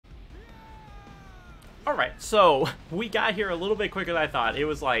Alright, so we got here a little bit quicker than I thought. It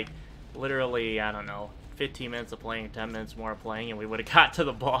was like, literally, I don't know, 15 minutes of playing, 10 minutes more of playing, and we would have got to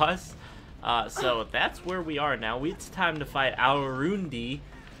the boss. So that's where we are now. It's time to fight Rhundi,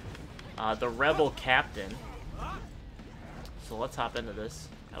 the rebel captain. So let's hop into this.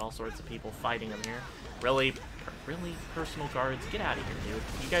 Got all sorts of people fighting him here. Really personal guards. Get out of here, dude.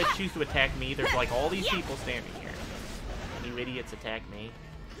 You guys choose to attack me. There's like all these people standing here. And you idiots attack me.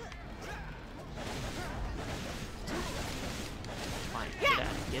 Fine,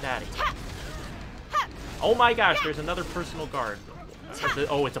 get out of here. Oh my gosh, there's another personal guard.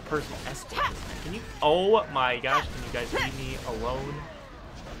 Oh, it's a personal escort. Can you? Oh my gosh, can you guys leave me alone?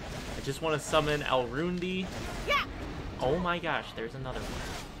 I just want to summon Rhundi. Oh my gosh, there's another one.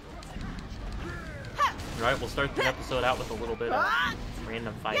 Alright, we'll start the episode out with a little bit of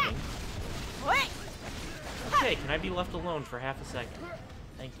random fighting. Okay, can I be left alone for half a second?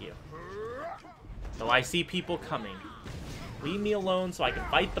 Thank you. So I see people coming. Leave me alone so I can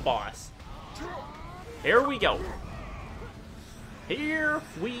fight the boss. Here we go. Here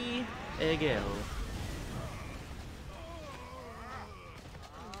we go.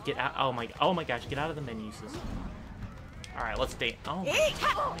 Get out! Oh my gosh! Get out of the menu system. All right, let's stay. Oh,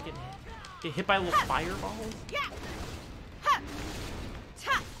 my get hit by little fireballs.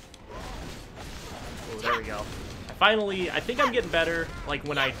 Oh, there we go. I think I'm getting better. Like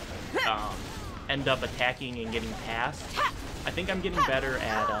when I end up attacking and getting past. I think I'm getting better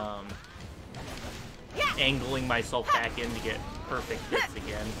at angling myself back in to get perfect hits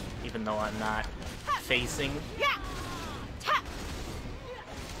again, even though I'm not facing.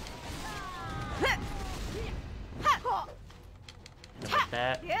 And with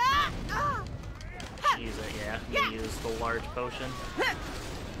that, use it, yeah. Use the large potion.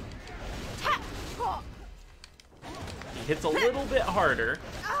 He hits a little bit harder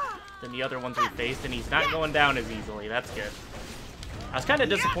than the other ones we faced, and he's not going down as easily. That's good. I was kind of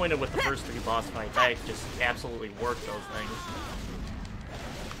disappointed with the first 3 boss fights. I just absolutely worked those things.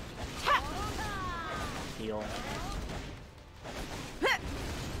 Heal.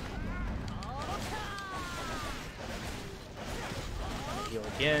 Heal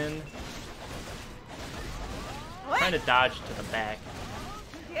again. Trying to dodge to the back.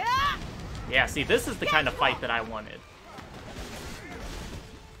 Yeah, see, this is the kind of fight that I wanted.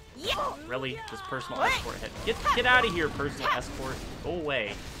 Really? This personal escort hit. Get out of here, personal escort. Go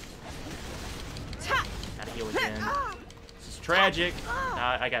away. Gotta heal again. This is tragic.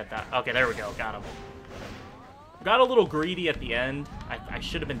 I got that. Okay, there we go. Got him. Got a little greedy at the end. I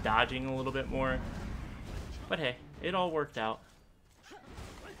should have been dodging a little bit more. But hey, it all worked out.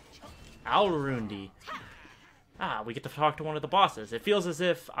 Rhundi. We get to talk to one of the bosses. It feels as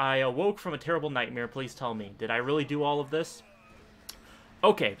if I awoke from a terrible nightmare. Please tell me, did I really do all of this?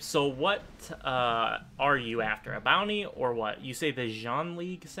 Okay, so what are you after? A bounty or what? You say the Jean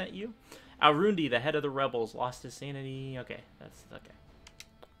League sent you? Rhundi, the head of the rebels, lost his sanity. Okay, that's okay.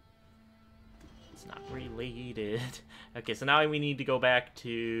 It's not related. Okay, so now we need to go back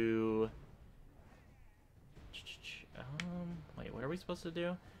to... wait, what are we supposed to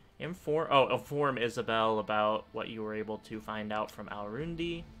do? Inform Isabel about what you were able to find out from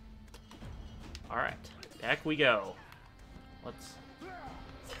Rhundi. Alright, back we go. Let's...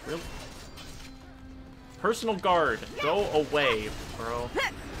 Really? Personal guard, go away, bro.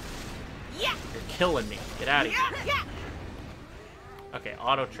 You're killing me. Get out of here. Okay,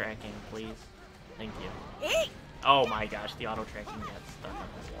 auto tracking, please. Thank you. Oh my gosh, the auto tracking got stuck on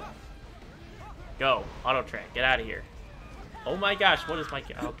this wall. Go, auto track. Get out of here. Oh my gosh, what is my...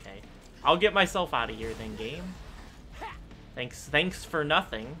 Okay. I'll get myself out of here then, game. Thanks for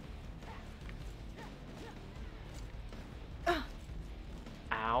nothing.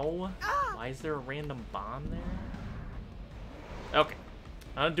 Ow. Why is there a random bomb there? Okay.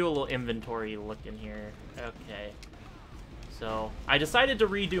 I'm gonna do a little inventory look in here. Okay. So, I decided to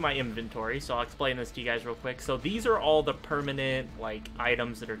redo my inventory, so I'll explain this to you guys real quick. So, these are all the permanent, like,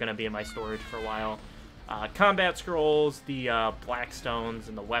 items that are gonna be in my storage for a while. Combat scrolls, the black stones,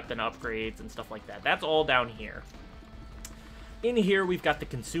 and the weapon upgrades, and stuff like that. That's all down here. In here, we've got the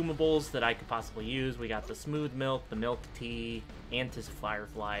consumables that I could possibly use. We got the smooth milk, the milk tea,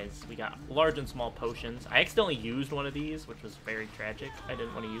 anti-fireflies. We got large and small potions. I accidentally used one of these, which was very tragic. I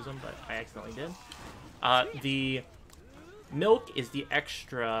didn't want to use them, but I accidentally did. The milk is the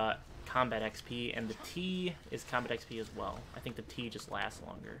extra combat XP, and the tea is combat XP as well. I think the tea just lasts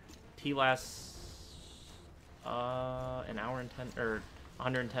longer. Tea lasts an hour and 10, or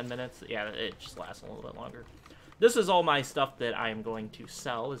 110 minutes. Yeah, it just lasts a little bit longer. This is all my stuff that I am going to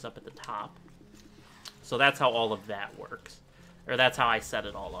sell, is up at the top. So that's how all of that works. Or that's how I set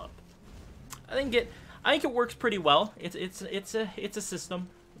it all up. I think it works pretty well. It's a system.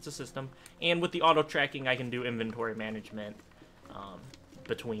 It's a system. And with the auto tracking, I can do inventory management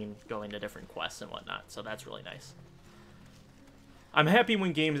between going to different quests and whatnot. So that's really nice. I'm happy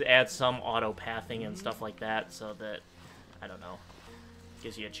when games add some auto pathing and stuff like that, so that, I don't know,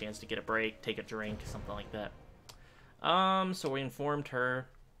 gives you a chance to get a break, take a drink, something like that. So we informed her.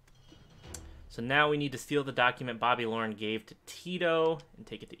 So now we need to steal the document Bobby Lauren gave to Tito and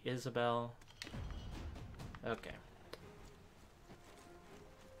take it to Isabel. Okay.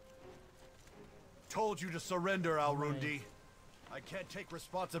 Told you to surrender, Rhundi. I can't take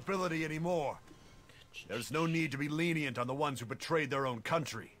responsibility anymore. There's no need to be lenient on the ones who betrayed their own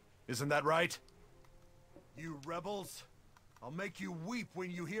country. Isn't that right? You rebels, I'll make you weep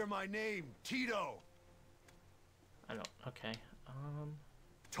when you hear my name, Tito. I don't. Okay.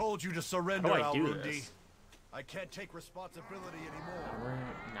 Told you to surrender, Rhundi. I can't take responsibility anymore.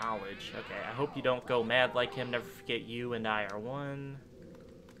 Knowledge. Okay. I hope you don't go mad like him. Never forget you and I are one.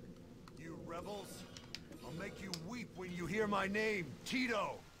 You rebels, I'll make you weep when you hear my name,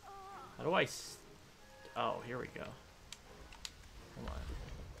 Tito. How do I? Oh, here we go. Hold on.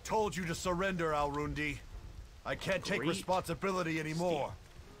 Told you to surrender, Rhundi. I can't take responsibility anymore.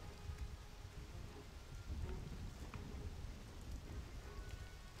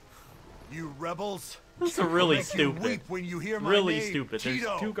 You rebels. This is really stupid. Weep when you hear my really name, stupid. Tito.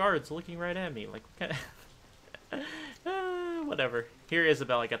 There's two guards looking right at me. Like, what kind of... whatever. Here,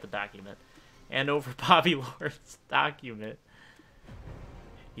 Isabel, I got the document. And over Bobby Lauren's document.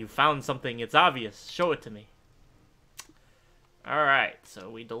 You found something. It's obvious. Show it to me. Alright, so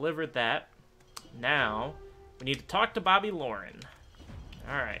we delivered that. Now, we need to talk to Bobby Lauren.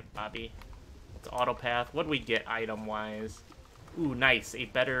 Alright, Bobby. It's autopath. What do we get item-wise? Ooh, nice. A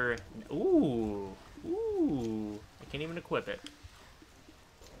better... Ooh. Ooh. I can't even equip it.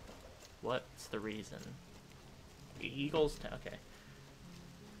 What's the reason? Eagles... Okay.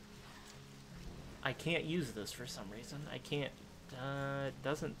 I can't use this for some reason. I can't... it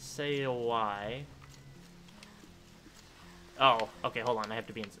doesn't say why. Oh, okay, hold on. I have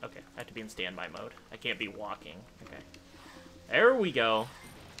to be in... Okay, I have to be in standby mode. I can't be walking. Okay. There we go.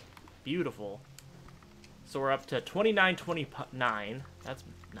 Beautiful. So we're up to 2929. That's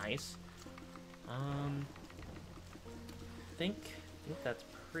nice. I think that's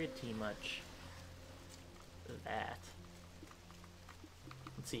pretty much that.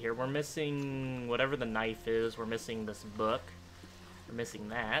 Let's see here. We're missing whatever the knife is. We're missing this book. We're missing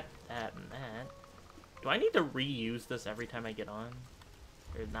that, that, and that. Do I need to reuse this every time I get on?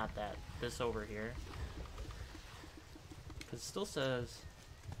 Or not that. This over here. Because it still says...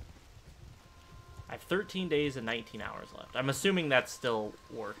 I have 13 days and 19 hours left. I'm assuming that's still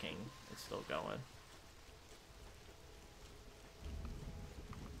working. It's still going.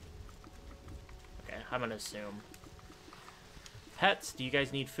 Okay, I'm gonna assume. Pets, do you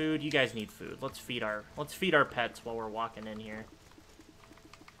guys need food? You guys need food. Let's feed our pets while we're walking in here.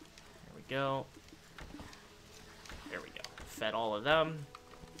 There we go. There we go. Fed all of them.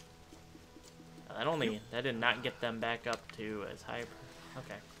 That did not get them back up to as high.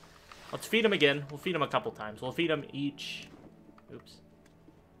 Okay. Let's feed them again. We'll feed them a couple times. We'll feed them each. Oops.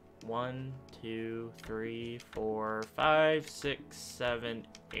 1, 2, 3, 4, 5, 6, 7,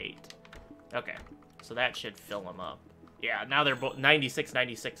 8. Okay. So that should fill them up. Yeah, now they're both 96,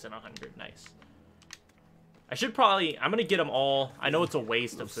 96, and 100. Nice. I should probably... I'm going to get them all... I know it's a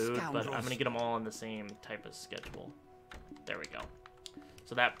waste of food, but I'm going to get them all on the same type of schedule. There we go.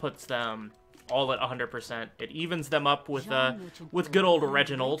 So that puts them all at 100%. It evens them up with good old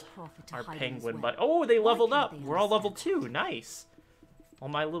Reginald, our penguin. But oh, they leveled up. We're all level 2. Nice. All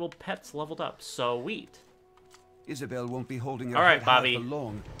my little pets leveled up. Sweet. Isabel won't be holding her all right, head Bobby. high for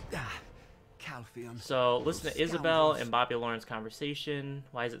long. Calpheon. So listen to Isabel and Bobby Lauren's conversation.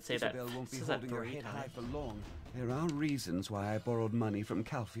 Why does it say Isabel that? Won't be It says holding that her 3 head high times. for long. There are reasons why I borrowed money from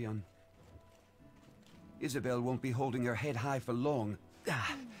Calpheon. Isabel won't be holding her head high for long.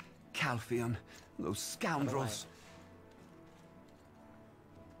 Calpheon. Those scoundrels.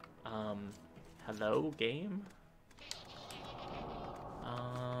 Hello, game?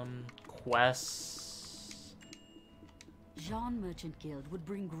 Quests. Jean Merchant Guild would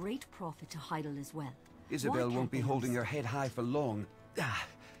bring great profit to Heidel as well. Isabel won't be holding her head high for long.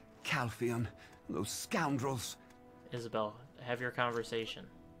 Calpheon. Those scoundrels. Isabel, have your conversation.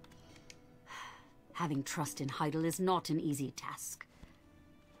 Having trust in Heidel is not an easy task.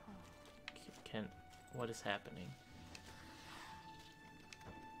 What is happening?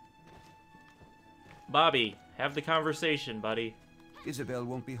 Bobby, have the conversation, buddy. Isabel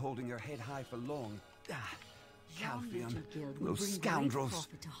won't be holding her head high for long. Calpheon, those scoundrels.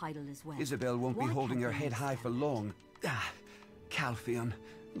 Isabel won't be holding her head high for long. Calpheon,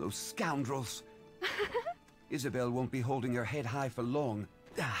 those scoundrels. Isabel won't be holding her head high for long.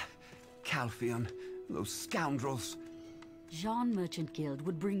 Calpheon, those scoundrels. Jean Merchant Guild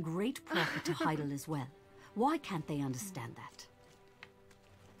would bring great profit to Heidel as well. Why can't they understand that?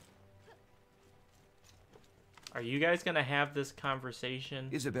 Are you guys gonna have this conversation?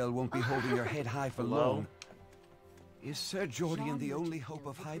 Isabel won't be holding her head high for long. Is Sir Jordian the only hope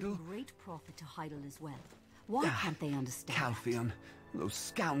of Heidel? Great profit to Heidel as well. Why can't they understand? Calpheon, those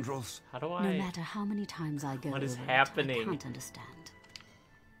scoundrels. How do I? No matter how many times I go What is over it, happening? I can't understand.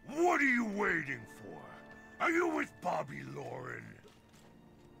 What are you waiting for? Are you with Bobby Lauren?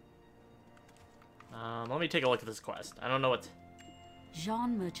 Let me take a look at this quest. I don't know what's...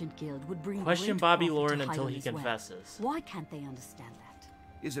 Jean Merchant Guild would bring Question great Bobby profit Lauren to until Heidel he as well. confesses. Why can't they understand that?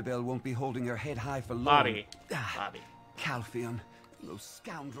 Isabel won't be holding her head high for long. Bobby. Bobby. Calpheon, those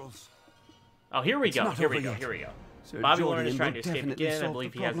scoundrels. Oh, here we It's go. not Here over we go. yet. Here we go. Sir Bobby Lauren Jordian is trying will to escape definitely again. I solve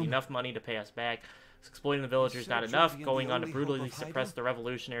believe the he has problem. enough money to pay us back. Exploiting the villagers Is not Sir enough. Jordian Going the on to only hope brutally of suppress Heidel? the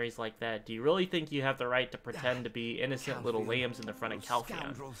revolutionaries like that. Do you really think you have the right to pretend to be innocent little Calpheon, lambs in the front of those Calpheon?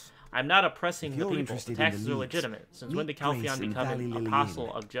 scoundrels. I'm not oppressing If the you're people. The interested in taxes the are leads, legitimate. Since when meet did Calpheon Grace in become Valley an Lily apostle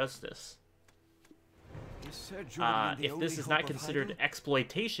Inn. of justice? Is Sir Jordian the If only this is hope not of considered Heidel?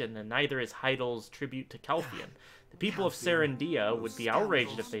 exploitation, then neither is Heidel's tribute to Calpheon. The people of Calpheon, Serendia would those be outraged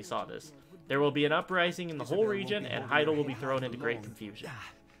scoundrels. if they saw this. There will be an uprising in the whole Isabel won't region, be and holding Heidel her will be head thrown high into for great long. confusion.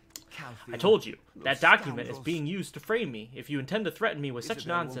 Calpheon, I told you, those that document is scoundrels. being used to frame me. If you intend to threaten me with such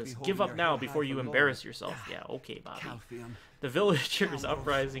Isabel won't be nonsense, holding give up her now head before high you for embarrass long. yourself. Yeah, okay, Bobby. Calpheon, The villagers' scoundrels.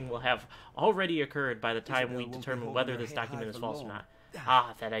 uprising will have already occurred by the time Isabel we won't be determine holding whether her this head high document is for false or long. not.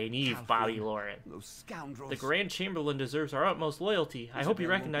 Ah, that naive Calpheon, Bobby Lauren. those scoundrels. The Grand Chamberlain deserves our utmost loyalty. I hope he Isabel won't be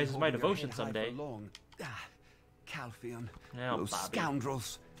recognizes my holding her devotion head high someday. for long. Calpheon, Now, those Bobby.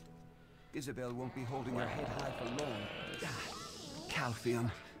 scoundrels. Isabel won't be holding her head high for long. Calpheon,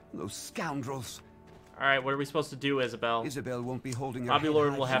 those scoundrels. Alright, what are we supposed to do, Isabel? Isabel won't be holding her Bobby head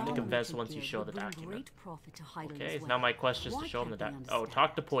Lauren high will for have to long. confess once you show the document. Okay, now my quest is to show him the document. Oh,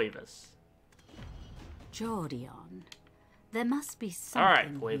 talk to Poivus. Jordion, there must be Alright,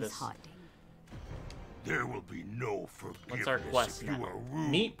 something Poivus. he's hiding. There will be no forgiveness What's our quest if you now? are rude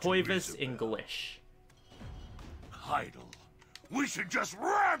Meet to Poivus in Isabel. Glish. Heidel. We should just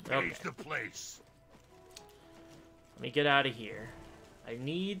rampage Okay. the place. Let me get out of here. I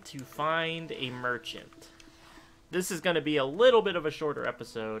need to find a merchant. This is going to be a little bit of a shorter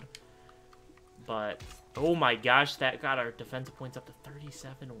episode. But, oh my gosh, that got our defensive points up to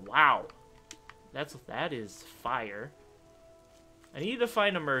 37. Wow. That is fire. I need to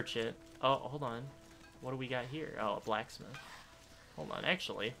find a merchant. Oh, hold on. What do we got here? Oh, a blacksmith. Hold on,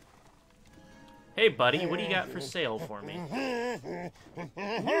 actually. Hey, buddy, what do you got for sale for me?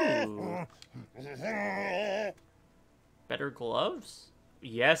 Ooh. Better gloves?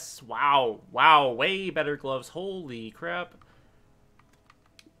 Yes, wow. Wow, way better gloves. Holy crap.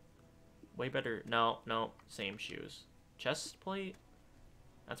 Way better. No, same shoes. Chest plate?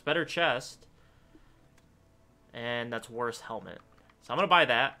 That's better chest. And that's worse helmet. So I'm going to buy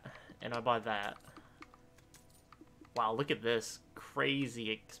that. And I'll buy that. Wow, look at this. Crazy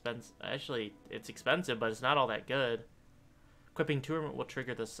expensive. Actually, it's expensive, but it's not all that good. Equipping tournament will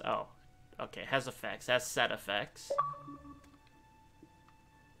trigger this. Oh, okay. Has effects. Has set effects.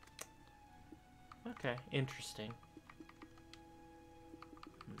 Okay, interesting.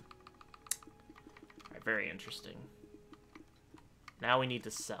 Alright, very interesting. Now we need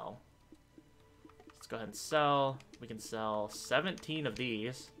to sell. Let's go ahead and sell. We can sell 17 of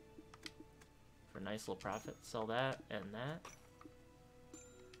these for a nice little profit. Sell that and that.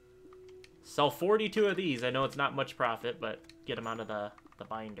 Sell 42 of these. I know it's not much profit, but get them out of the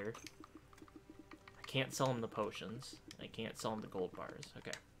binder. I can't sell them the potions. I can't sell them the gold bars.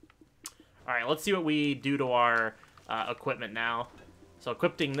 Okay. Alright, let's see what we do to our equipment now. So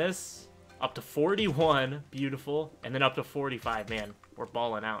equipping this up to 41. Beautiful. And then up to 45. Man, we're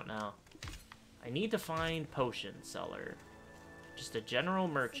balling out now. I need to find potion seller. Just a general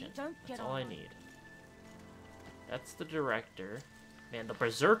merchant. That's all I need. That's the director. Man, the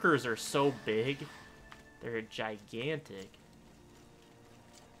berserkers are so big. They're gigantic.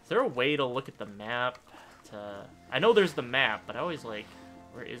 Is there a way to look at the map? I know there's the map, but I always like...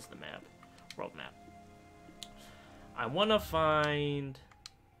 Where is the map? World map. I want to find...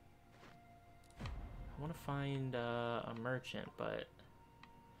 a merchant, but...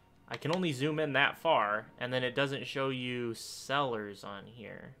 I can only zoom in that far, and then it doesn't show you sellers on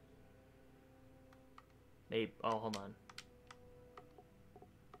here. Maybe... Oh, hold on.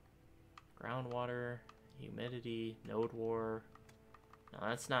 Groundwater. Humidity, node war. No,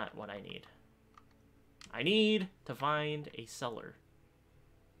 that's not what I need. I need to find a seller.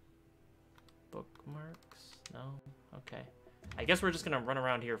 Bookmarks? No? Okay. I guess we're just gonna run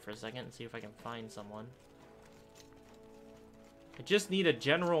around here for a second and see if I can find someone. I just need a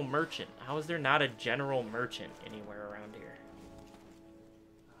general merchant. How is there not a general merchant anywhere around here?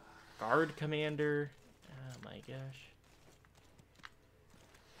 Guard commander. Oh my gosh.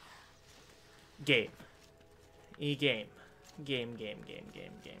 Game. E-game. Game.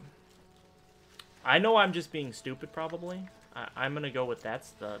 I know I'm just being stupid, probably. I'm gonna go with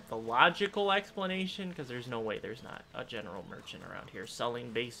that's the logical explanation, because there's no way there's not a general merchant around here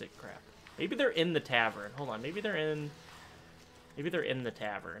selling basic crap. Maybe they're in the tavern. Hold on, maybe they're in the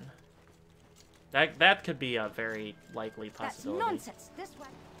tavern. That could be a very likely possibility. That's nonsense. This way.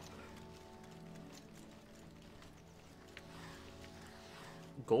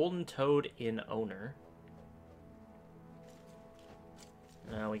 Golden Toad Inn owner.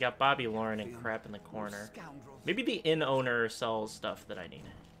 We got Bobby Lauren and crap in the corner. Maybe the inn owner sells stuff that I need.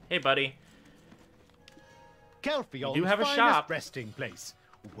 Hey, buddy. Calphion's you do have a finest shop. resting place.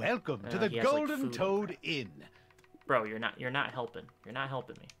 Welcome to the he has, like, Golden food. Toad Inn. Bro, you're not helping. You're not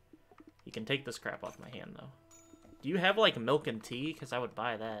helping me. You can take this crap off my hand, though. Do you have, like, milk and tea? Because I would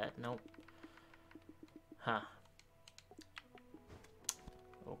buy that. Nope. Huh.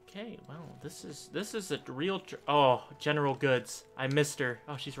 Okay, well, this is a real... Oh, General Goods. I missed her.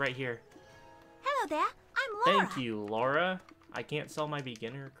 Oh, she's right here. Hello there. I'm Laura. Thank you, Laura. I can't sell my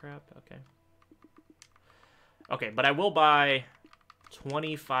beginner crap. Okay. Okay, but I will buy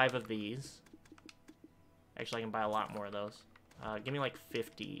 25 of these. Actually, I can buy a lot more of those. Give me like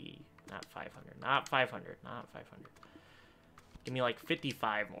 50, not 500, not 500, not 500. Give me like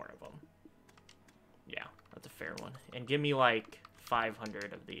 55 more of them. Yeah, that's a fair one. And give me like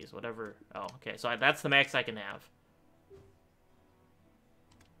 500 of these, whatever. Oh, okay, so that's the max I can have.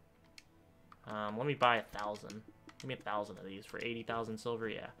 Let me buy 1,000. Give me 1,000 of these for 80,000 silver,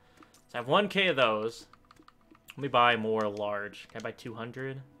 yeah. So I have 1K of those. Let me buy more large. Can I buy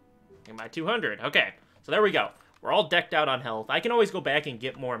 200? I can buy 200, okay. So there we go. We're all decked out on health. I can always go back and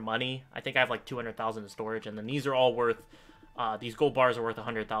get more money. I think I have like 200,000 in storage, and then these are all worth, these gold bars are worth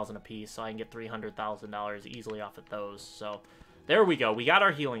 100,000 a piece, so I can get $300,000 easily off of those. So there we go. We got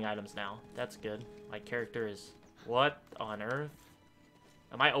our healing items now. That's good. My character is, what on earth?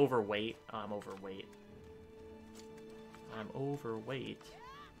 Am I overweight? Oh, I'm overweight. I'm overweight.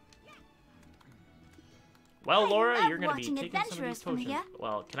 Well, Laura, you're going to be taking some of these potions.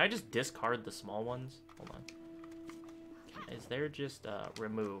 Well, can I just discard the small ones? Hold on. Is there just,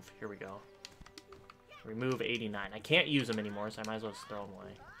 remove? Here we go. Remove 89. I can't use them anymore, so I might as well just throw them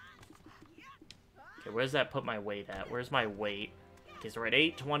away. Okay, where does that put my weight at? Where's my weight? Okay, so we're at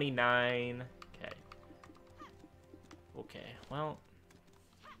 829. Okay. Okay, well...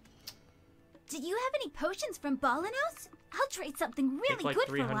 Do you have any potions from Balanos? I'll trade something really Take like good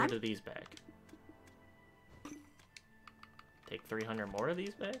 300 for one. of these back. Take 300 more of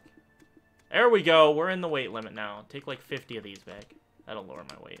these back? There we go. We're in the weight limit now. Take like 50 of these back. That'll lower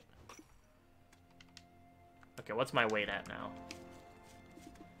my weight. Okay, what's my weight at now?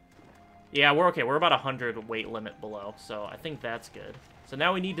 Yeah, we're okay. We're about 100 weight limit below, so I think that's good. So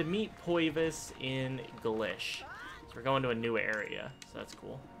now we need to meet Poivis in Glish. So we're going to a new area, so that's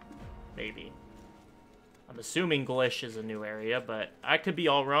cool. Maybe. I'm assuming Glish is a new area, but I could be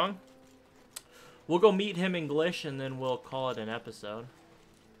all wrong. We'll go meet him in Glish, and then we'll call it an episode.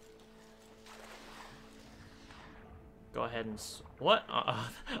 Go ahead and... What?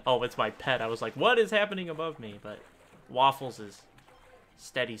 Oh, it's my pet. I was like, what is happening above me? But Waffles is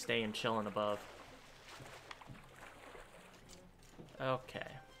steady staying chilling above. Okay.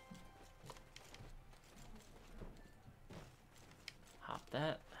 Hop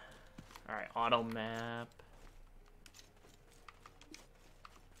that. Alright, auto map.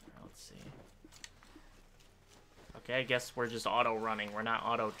 Let's see. Okay, I guess we're just auto running. We're not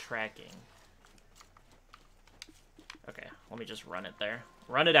auto tracking. Okay, let me just run it there.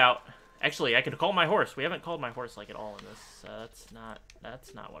 Run it out. Actually, I could call my horse. We haven't called my horse like at all in this.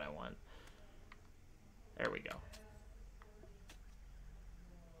 That's not what I want. There we go.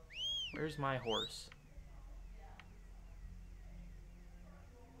 Where's my horse?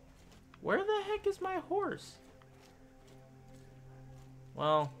 Where the heck is my horse?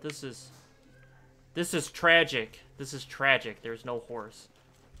 Well, this is tragic. This is tragic. There's no horse.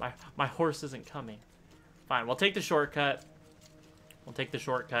 My horse isn't coming. Fine, we'll take the shortcut. We'll take the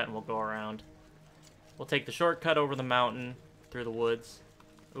shortcut and we'll go around. We'll take the shortcut over the mountain, through the woods.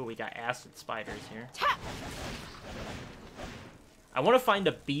 Ooh, we got acid spiders here. I want to find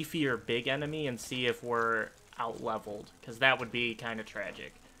a beefier big enemy and see if we're out-leveled, because that would be kind of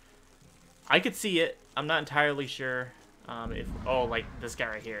tragic. I could see it. I'm not entirely sure. If oh, like this guy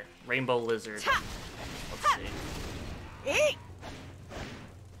right here, Rainbow Lizard. Let's see.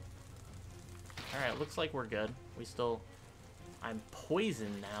 All right, looks like we're good. We still, I'm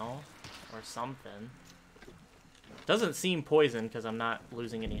poisoned now, or something. Doesn't seem poisoned because I'm not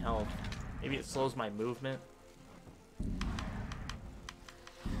losing any health. Maybe it slows my movement.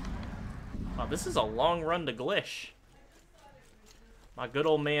 Wow, this is a long run to Glish. My good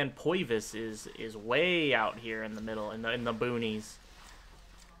old man Poivis is way out here in the middle, in the boonies.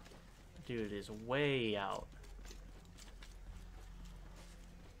 Dude is way out.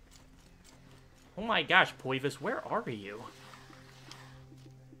 Oh my gosh, Poivis, where are you?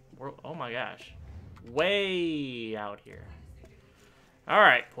 Oh my gosh. Way out here.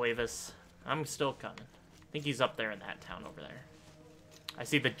 Alright, Poivis. I'm still coming. I think he's up there in that town over there. I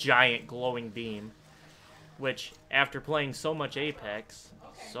see the giant glowing beam. Which, after playing so much Apex...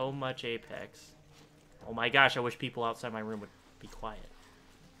 Oh my gosh, I wish people outside my room would be quiet.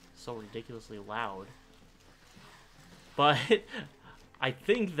 So ridiculously loud. But... I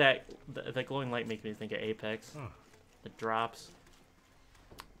think that that glowing light makes me think of Apex. The drops.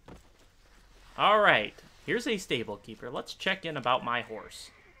 Alright, here's a stable keeper. Let's check in about my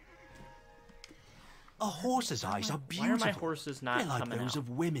horse. A horse's eyes are beautiful. Why are my horses not They're like coming those out? of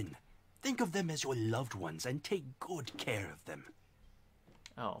women. Think of them as your loved ones and take good care of them.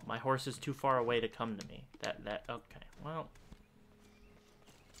 Oh, my horse is too far away to come to me. Okay, well.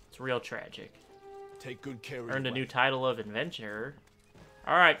 It's real tragic. Take good care of Earned a new title of adventurer.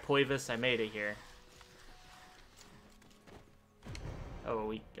 Alright, Poivis, I made it here. Oh,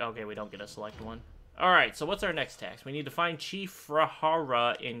 we don't get a select one. Alright, so what's our next task? We need to find Chief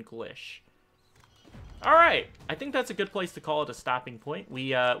Rahara in Glish. Alright, I think that's a good place to call it a stopping point.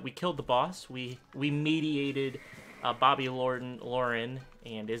 We killed the boss. We mediated Bobby Lauren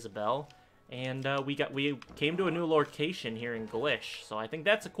and Isabel. And we came to a new location here in Glish. So I think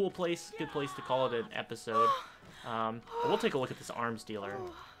that's a cool place, good place to call it an episode. We'll take a look at this arms dealer.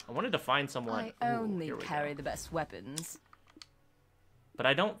 I wanted to find someone. I only carry the best weapons. But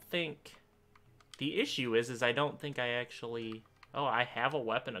I don't think... The issue is I don't think I actually... Oh, I have a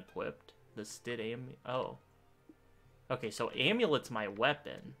weapon equipped. The Stid Amulet... Oh. Okay, so Amulet's my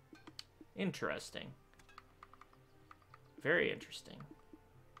weapon. Interesting. Very interesting.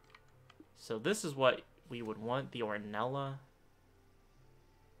 So this is what we would want. The Ornella.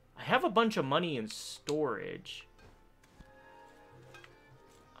 I have a bunch of money in storage.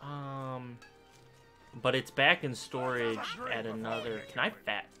 But it's back in storage at another... Can I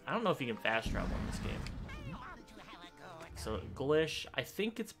I don't know if you can fast travel in this game. So, Glish, I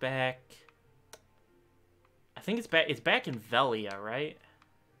think it's back... It's back in Velia, right?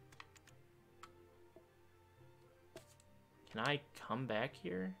 Can I come back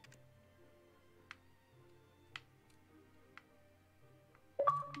here?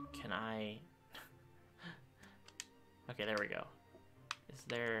 Can I... Okay, there we go. Is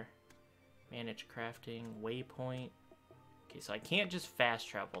there... Manage crafting, waypoint. Okay, so I can't just fast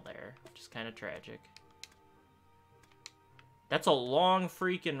travel there, which is kind of tragic. That's a long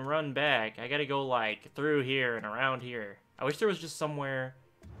freaking run back. I gotta go, like, through here and around here. I wish there was just somewhere...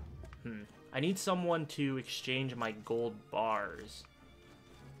 I need someone to exchange my gold bars.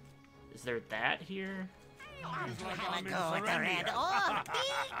 Is there that here?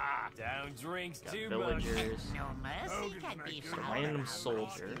 Down drinks Got too villagers. much. Just a random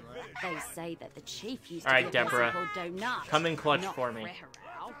soldier. They say that the chief used All right, to give Deborah. people donuts. Come in clutch not for me.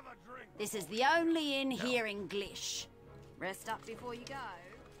 Reherau. This is the only inn here in Glish. Rest up before you go.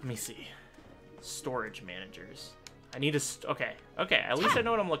 Let me see. Storage managers. I need a... Okay, at least I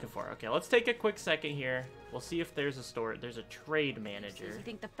know what I'm looking for. Okay, let's take a quick second here. We'll see if there's a There's a trade manager. You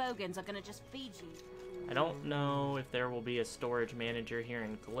think the Fogans are gonna just feed you? I don't know if there will be a storage manager here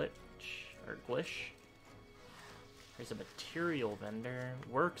in Glish. There's a material vendor.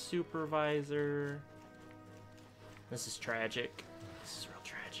 Work supervisor. This is tragic. This is real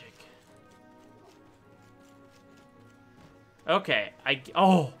tragic. Okay,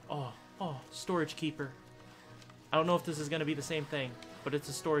 storage keeper. I don't know if this is going to be the same thing, but it's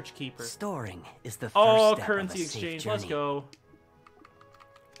a storage keeper. Storing is the first Oh, step currency of a safe exchange. journey. Let's go.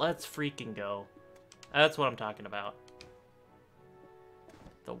 Let's freaking go. That's what I'm talking about.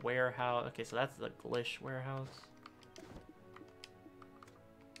 The warehouse. Okay, so that's the Glish warehouse.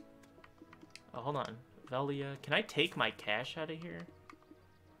 Oh, hold on. Velia. Can I take my cash out of here?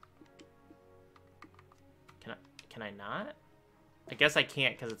 Can I not? I guess I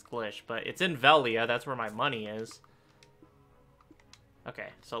can't because it's Glish, but it's in Velia. That's where my money is. Okay,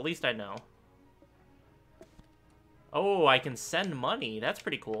 so at least I know. Oh, I can send money. That's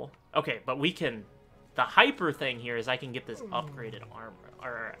pretty cool. Okay, but we can... The hyper thing here is I can get this upgraded armor.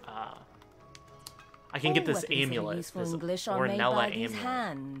 Or, I can get this amulet. This Ornella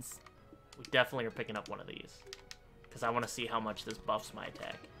amulet. We definitely are picking up one of these. Because I want to see how much this buffs my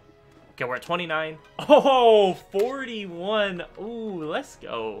attack. Okay, we're at 29. Oh, 41. Ooh, let's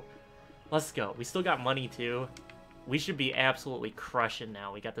go. Let's go. We still got money, too. We should be absolutely crushing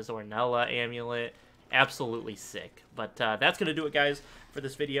now. We got this Ornella amulet. Absolutely sick. But that's going to do it, guys, for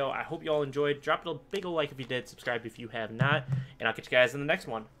this video. I hope you all enjoyed. Drop a big ol' like if you did. Subscribe if you have not. And I'll catch you guys in the next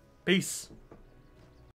one. Peace.